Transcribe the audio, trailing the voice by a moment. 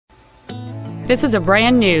This is a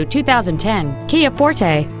brand new 2010 Kia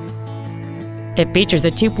Forte. It features a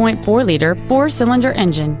 2.4-liter four-cylinder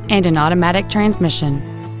engine and an automatic transmission.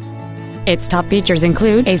 Its top features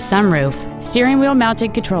include a sunroof, steering wheel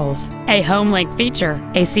mounted controls, a home link feature,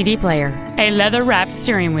 a CD player, a leather-wrapped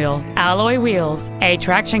steering wheel, alloy wheels, a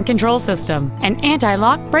traction control system, an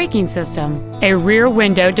anti-lock braking system, a rear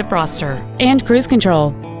window defroster, and cruise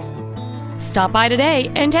control. Stop by today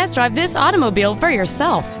and test drive this automobile for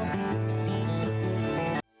yourself.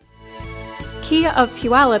 Kia of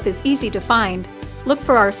Puyallup is easy to find. Look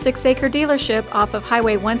for our 6-acre dealership off of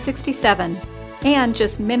Highway 167 and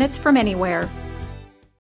just minutes from anywhere.